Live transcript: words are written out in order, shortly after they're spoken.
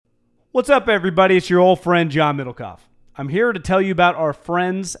What's up, everybody? It's your old friend, John Middlecoff. I'm here to tell you about our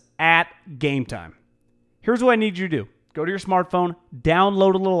friends at Game Time. Here's what I need you to do. Go to your smartphone,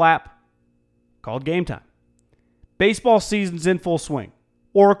 download a little app called Game Time. Baseball season's in full swing.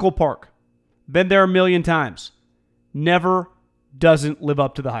 Oracle Park. Been there a million times. Never doesn't live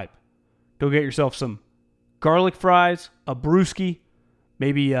up to the hype. Go get yourself some garlic fries, a brewski,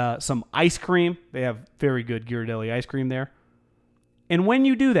 maybe some ice cream. They have very good Ghirardelli ice cream there. And when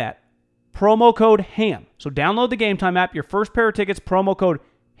you do that, promo code HAM. So download the Game Time app. Your first pair of tickets, promo code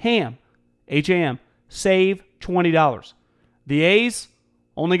HAM, H-A-M, save $20. The A's,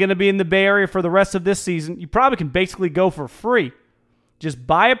 only going to be in the Bay Area for the rest of this season. You probably can basically go for free. Just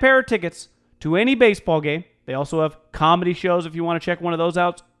buy a pair of tickets to any baseball game. They also have comedy shows if you want to check one of those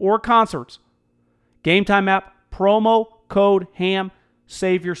out, or concerts. Game Time app, promo code HAM,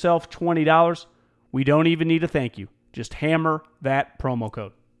 save yourself $20. We don't even need a thank you. Just hammer that promo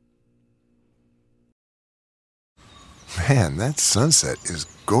code. Man, that sunset is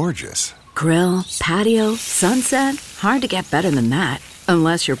gorgeous. Grill, patio, sunset. Hard to get better than that.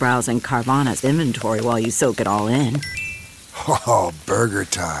 Unless you're browsing Carvana's inventory while you soak it all in. Oh, burger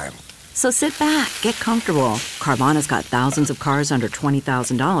time. So sit back, get comfortable. Carvana's got thousands of cars under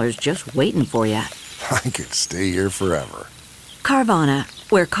 $20,000 just waiting for you. I could stay here forever. Carvana,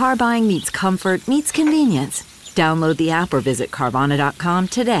 where car buying meets comfort meets convenience. Download the app or visit Carvana.com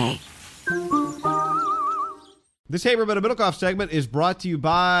today. This Hey Everybody Middlecoff segment is brought to you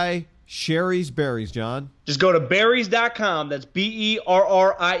by Sherry's Berries, John. Just go to berries.com. That's berries.com.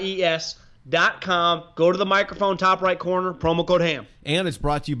 Go to the microphone, top right corner, promo code HAM. And it's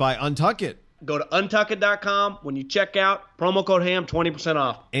brought to you by Untuck It. Go to untuckit.com. When you check out, promo code HAM, 20%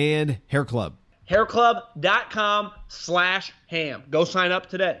 off. And Hair Club. hairclub.com/ham. Go sign up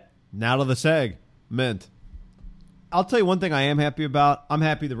today. Now to the seg. Mint. I'll tell you one thing I am happy about. I'm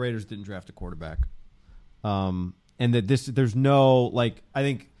happy the Raiders didn't draft a quarterback. And that there's no, like, I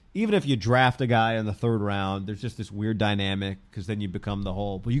think even if you draft a guy in the third round, there's just this weird dynamic because then you become the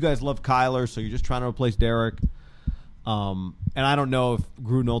whole, well, you guys love Kyler, so you're just trying to replace Derek. And I don't know if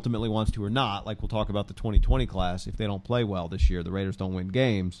Gruden ultimately wants to or not. Like, we'll talk about the 2020 class. If they don't play well this year, the Raiders don't win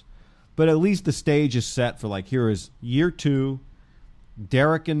games. But at least the stage is set for, like, here is year 2.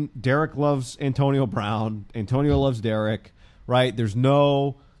 Derek loves Antonio Brown. Antonio loves Derek, right? There's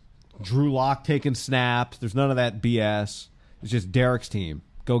no Drew Lock taking snaps. There's none of that BS. It's just Derek's team.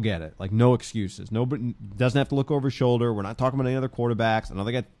 Go get it. Like, no excuses. Nobody doesn't have to look over his shoulder. We're not talking about any other quarterbacks. I know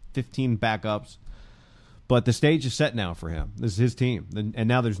they got 15 backups. But the stage is set now for him. This is his team. And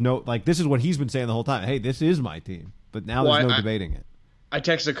now there's no, like, this is what he's been saying the whole time. Hey, this is my team. But now there's no debating it. I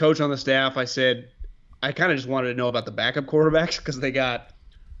texted a coach on the staff. I said, I kind of just wanted to know about the backup quarterbacks because they got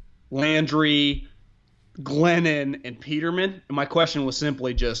Landry, Glennon, and Peterman. And my question was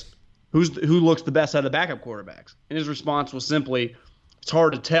simply just, who looks the best out of the backup quarterbacks? And his response was simply, it's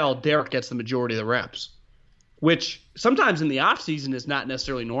hard to tell. Derek gets the majority of the reps, which sometimes in the offseason is not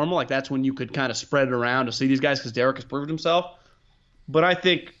necessarily normal. Like, that's when you could kind of spread it around to see these guys because Derek has proved himself. But I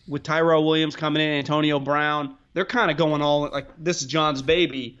think with Tyrell Williams coming in, Antonio Brown, they're kind of going all – like, this is John's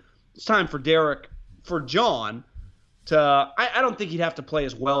baby. It's time for Derek – for John to I don't think he'd have to play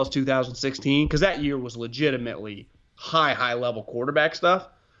as well as 2016 because that year was legitimately high level quarterback stuff.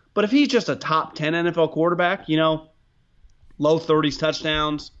 But if he's just a top 10 NFL quarterback, low 30s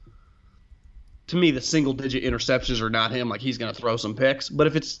touchdowns, to me the single digit interceptions are not him. Like, he's going to throw some picks. But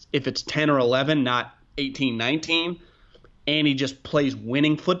if it's 10 or 11, not 18, 19, and he just plays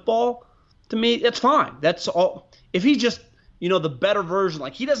winning football, to me it's fine. That's all. If he just the better version,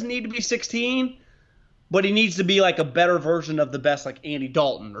 like, he doesn't need to be 16. But he needs to be like a better version of the best, like Andy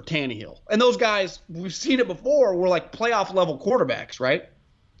Dalton or Tannehill. And those guys, we've seen it before, were like playoff level quarterbacks, right?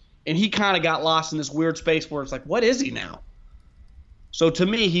 And he kind of got lost in this weird space where it's like, what is he now? So to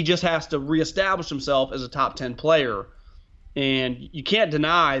me, he just has to reestablish himself as a top 10 player. And you can't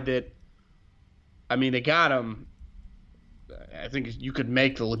deny that, I mean, they got him. I think you could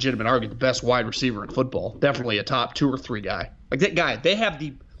make the legitimate argument, the best wide receiver in football. Definitely a top 2 or 3 guy. Like, that guy, they have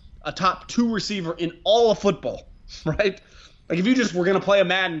a top 2 receiver in all of football, right? Like, if you just were going to play a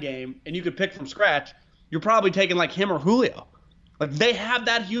Madden game and you could pick from scratch, you're probably taking like him or Julio. Like, they have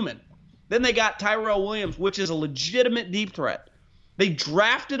that human. Then they got Tyrell Williams, which is a legitimate deep threat. They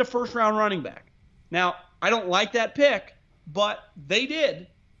drafted a first-round running back. Now, I don't like that pick, but they did.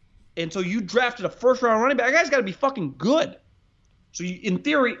 And so you drafted a first-round running back. That guy's got to be fucking good. So in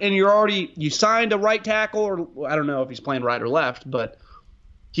theory, and you signed a right tackle, or I don't know if he's playing right or left, but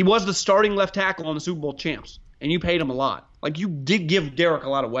he was the starting left tackle on the Super Bowl champs, and you paid him a lot. Like, you did give Derek a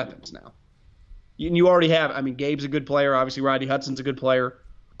lot of weapons now. You already have, I mean, Gabe's a good player. Obviously, Rodney Hudson's a good player.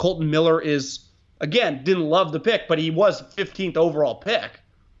 Colton Miller is, again, didn't love the pick, but he was 15th overall pick,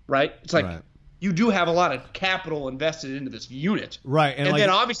 right? It's like you do have a lot of capital invested into this unit. Right. And then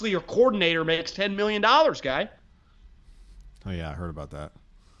obviously your coordinator makes $10 million, guy. Oh, yeah, I heard about that.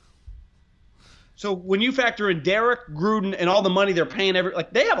 So when you factor in Derek, Gruden, and all the money they're paying,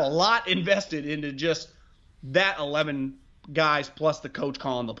 they have a lot invested into just that 11 guys plus the coach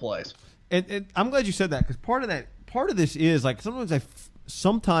calling the plays. And I'm glad you said that, because part of this is like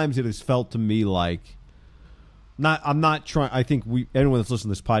sometimes it has felt to me like I think anyone that's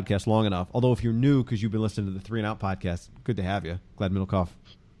listened to this podcast long enough, although if you're new because you've been listening to the 3 and Out podcast, good to have you. Glad Middlecoff.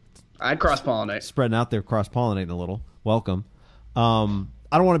 I'd cross-pollinate. Spreading out there, cross-pollinating a little. Welcome.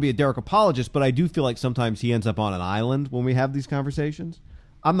 I don't want to be a Derek apologist, but I do feel like sometimes he ends up on an island when we have these conversations.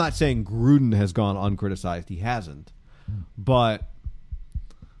 I'm not saying Gruden has gone uncriticized. He hasn't. But,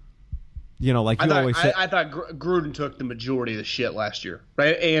 like you always say. I thought Gruden took the majority of the shit last year,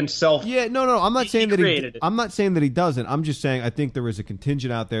 right? And Yeah, no. I'm not saying that I'm not saying that he doesn't. I'm just saying I think there is a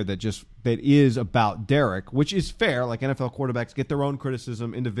contingent out there that is about Derek, which is fair. Like NFL quarterbacks get their own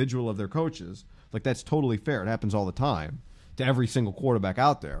criticism, individual of their coaches. Like that's totally fair. It happens all the time to every single quarterback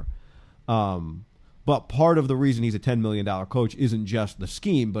out there. But part of the reason he's a $10 million coach isn't just the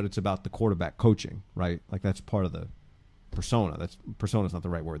scheme, but it's about the quarterback coaching, right? Like that's part of the persona. Persona's not the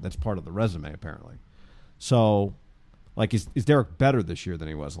right word. That's part of the resume, apparently. So, like, is Derek better this year than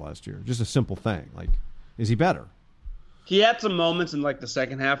he was last year? Just a simple thing. Like, is he better? He had some moments in, like, the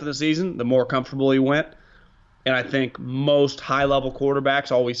second half of the season, the more comfortable he went. And I think most high-level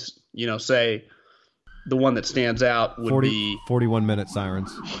quarterbacks always, say the one that stands out would be 41-minute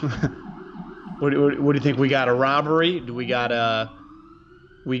sirens. What do you think? We got a robbery? Do we got a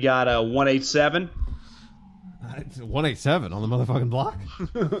 187? 187 on the motherfucking block?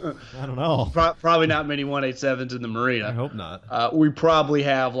 I don't know. Probably not many 187s in the marina. I hope not. We probably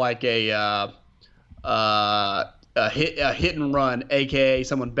have like a hit and run, aka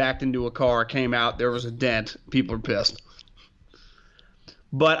someone backed into a car, came out, there was a dent, people are pissed.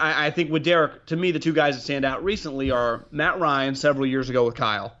 But I think with Derek, to me, the two guys that stand out recently are Matt Ryan several years ago with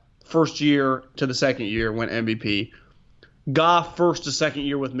Kyle. First year to the second year went MVP. Goff first to second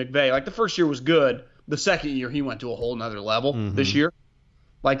year with McVay. Like the first year was good. The second year he went to a whole nother level this year.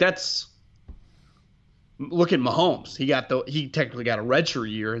 Like look at Mahomes. He technically got a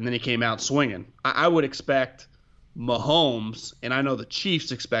redshirt year and then he came out swinging. I would expect Mahomes, and I know the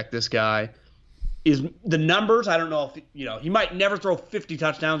Chiefs expect this guy, is the numbers. I don't know if he might never throw 50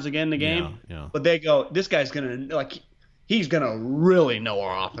 touchdowns again in the game. Yeah. But they go, this guy's gonna he's gonna really know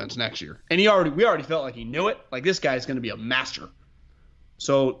our offense next year. And we already felt like he knew it. Like this guy's gonna be a master.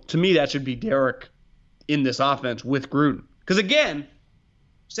 So to me, that should be Derek in this offense with Gruden. Because again,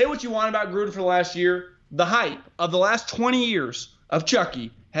 say what you want about Gruden for the last year, the hype of the last 20 years of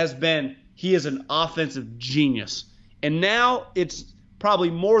Chucky has been he is an offensive genius. And now it's probably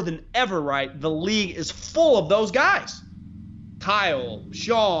more than ever, right? The league is full of those guys. Kyle,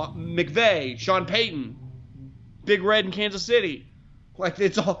 Sean McVay, Sean Payton, Big Red in Kansas City. Like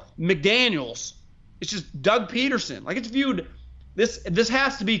it's all McDaniels. It's just Doug Peterson. Like it's viewed. This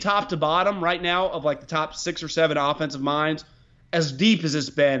has to be top to bottom right now of like the top 6 or 7 offensive minds, as deep as it's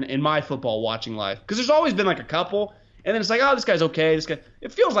been in my football watching life. Because there's always been like a couple, and then it's like, oh, this guy's okay. This guy.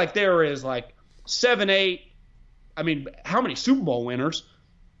 It feels like there is like 7, 8. I mean, how many Super Bowl winners?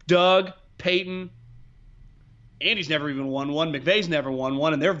 Doug, Peyton, Andy's never even won one. McVay's never won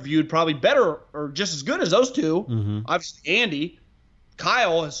one, and they're viewed probably better or just as good as those two. Mm-hmm. Obviously, Andy.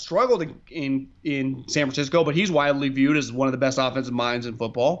 Kyle has struggled in San Francisco, but he's widely viewed as one of the best offensive minds in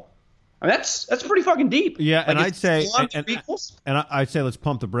football. I mean, that's pretty fucking deep. Yeah, like, and I'd say I'd say let's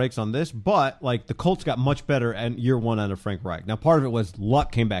pump the brakes on this. But like the Colts got much better in year one under Frank Reich. Now, part of it was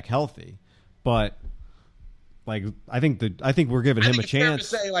Luck came back healthy, but like I think we're giving him a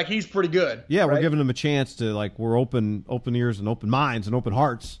chance. Fair to say like he's pretty good. Yeah, right? We're giving him a chance to like we're open ears and open minds and open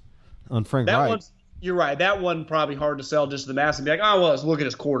hearts on Frank Reich. You're right. That one probably hard to sell just to the mass and be like, oh, well, let's look at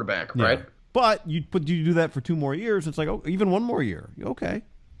his quarterback, right? Yeah. But you do that for 2 more years. It's like, oh, even 1 more year. Okay.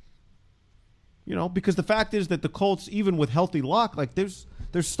 Because the fact is that the Colts, even with healthy Luck, like there's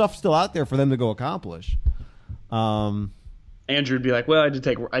stuff still out there for them to go accomplish. Andrew would be like, well,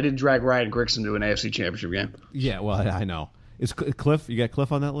 I did drag Ryan Grigson to an AFC Championship game. Yeah, well, I know. Is Cliff? You got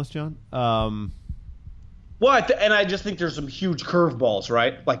Cliff on that list, John? Well, and I just think there's some huge curveballs,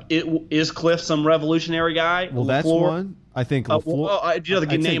 right? Like, is Cliff some revolutionary guy? Well, that's one. I think. Do you know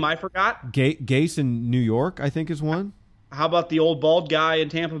the name I forgot? Gase in New York, I think, is one. How about the old bald guy in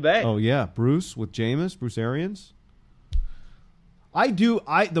Tampa Bay? Oh yeah, Bruce Arians.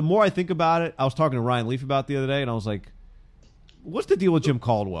 The more I think about it, I was talking to Ryan Leaf about it the other day, and I was like, what's the deal with Jim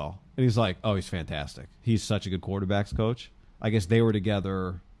Caldwell? And he's like, oh, he's fantastic. He's such a good quarterbacks coach. I guess they were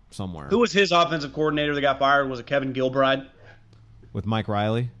together somewhere. Who was his offensive coordinator that got fired? Was it Kevin Gilbride? With Mike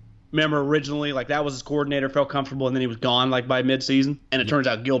Riley? Remember originally, like that was his coordinator, felt comfortable, and then he was gone like by midseason. And it turns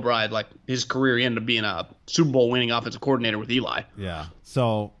out Gilbride, like his career, he ended up being a Super Bowl winning offensive coordinator with Eli. Yeah.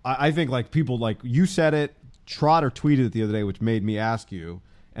 So I think like people like you said it, Trotter tweeted it the other day, which made me ask you.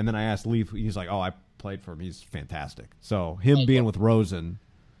 And then I asked Leaf, he's like, oh, I played for him. He's fantastic. So him being with Rosen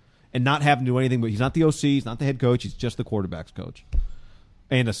and not having to do anything, but he's not the OC, he's not the head coach, he's just the quarterback's coach.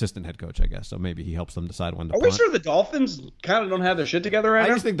 And assistant head coach, I guess. So maybe he helps them decide when to punt. Are we sure the Dolphins kind of don't have their shit together right now?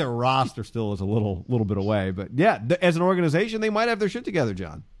 I just think their roster still is a little bit away. But yeah, as an organization, they might have their shit together,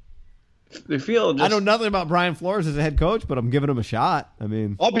 John. They feel just... I know nothing about Brian Flores as a head coach, but I'm giving him a shot. I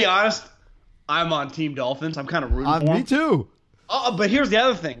mean, I'll be honest, I'm on Team Dolphins. I'm kind of rooting for them. Me too. But here's the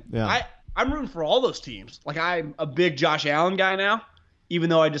other thing. Yeah. I'm rooting for all those teams. Like, I'm a big Josh Allen guy now. Even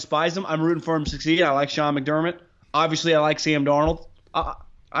though I despise him, I'm rooting for him to succeed. I like Sean McDermott. Obviously, I like Sam Darnold.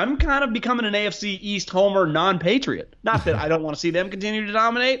 I'm kind of becoming an AFC East homer non-patriot. Not that I don't want to see them continue to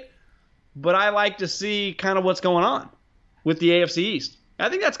dominate, but I like to see kind of what's going on with the AFC East. I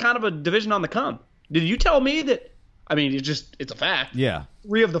think that's kind of a division on the come. Did you tell me that? I mean, it's a fact. Yeah.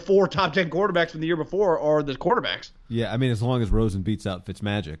 3 of the 4 top 10 quarterbacks from the year before are the quarterbacks. Yeah, I mean, as long as Rosen beats out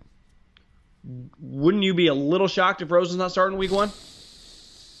Fitzmagic. Wouldn't you be a little shocked if Rosen's not starting week 1?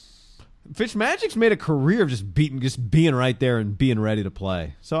 Fitzmagic's made a career of just being right there and being ready to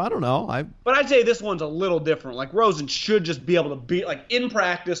play. So I don't know. But I'd say this one's a little different. Like Rosen should just be able to be like in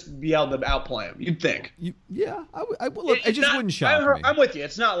practice, be able to outplay him. You'd think. It just wouldn't shock me. I'm with you.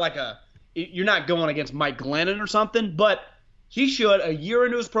 It's not like you're not going against Mike Glennon or something, but he should a year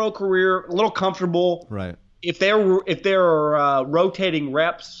into his pro career, a little comfortable. Right. If they're rotating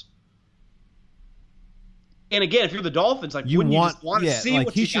reps. And again, if you're the Dolphins, like wouldn't you just want to see like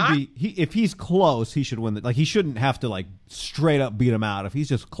what he you should got? if he's close, he should win. Like he shouldn't have to like straight up beat him out. If he's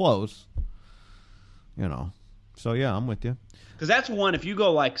just close, So yeah, I'm with you. Because that's one. If you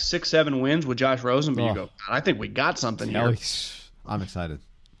go like 6-7 wins with Josh Rosen, but you go, I think we got something here. I'm excited.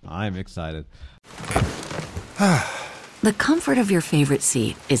 I'm excited. The comfort of your favorite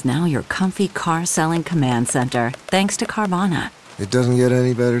seat is now your comfy car selling command center, thanks to Carvana. It doesn't get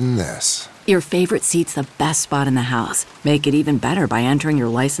any better than this. Your favorite seat's the best spot in the house. Make it even better by entering your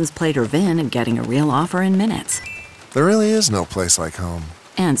license plate or VIN and getting a real offer in minutes. There really is no place like home.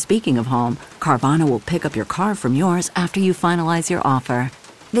 And speaking of home, Carvana will pick up your car from yours after you finalize your offer.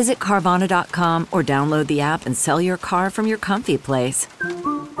 Visit Carvana.com or download the app and sell your car from your comfy place.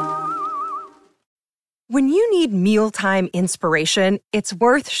 When you need mealtime inspiration, it's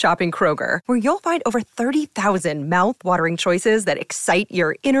worth shopping Kroger, where you'll find over 30,000 mouth-watering choices that excite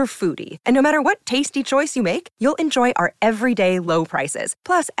your inner foodie. And no matter what tasty choice you make, you'll enjoy our everyday low prices,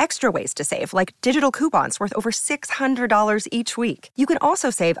 plus extra ways to save, like digital coupons worth over $600 each week. You can also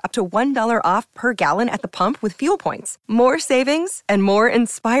save up to $1 off per gallon at the pump with fuel points. More savings and more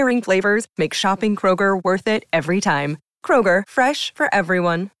inspiring flavors make shopping Kroger worth it every time. Kroger, fresh for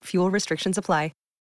everyone. Fuel restrictions apply.